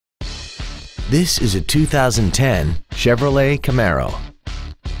This is a 2010 Chevrolet Camaro.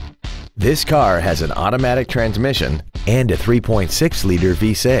 This car has an automatic transmission and a 3.6-liter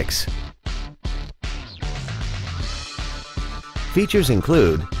V6. Features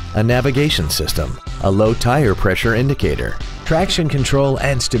include a navigation system, a low tire pressure indicator, traction control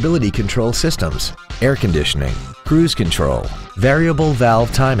and stability control systems, air conditioning, cruise control, variable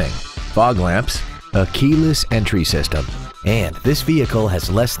valve timing, fog lamps, a keyless entry system, and this vehicle has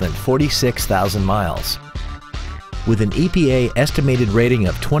less than 46,000 miles. With an EPA estimated rating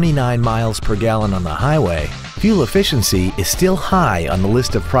of 29 miles per gallon on the highway, fuel efficiency is still high on the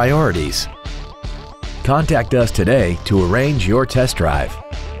list of priorities. Contact us today to arrange your test drive.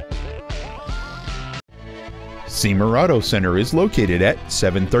 Seymour Auto Center is located at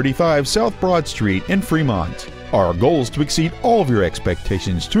 735 South Broad Street in Fremont. Our goal is to exceed all of your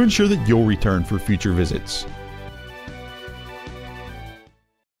expectations to ensure that you'll return for future visits.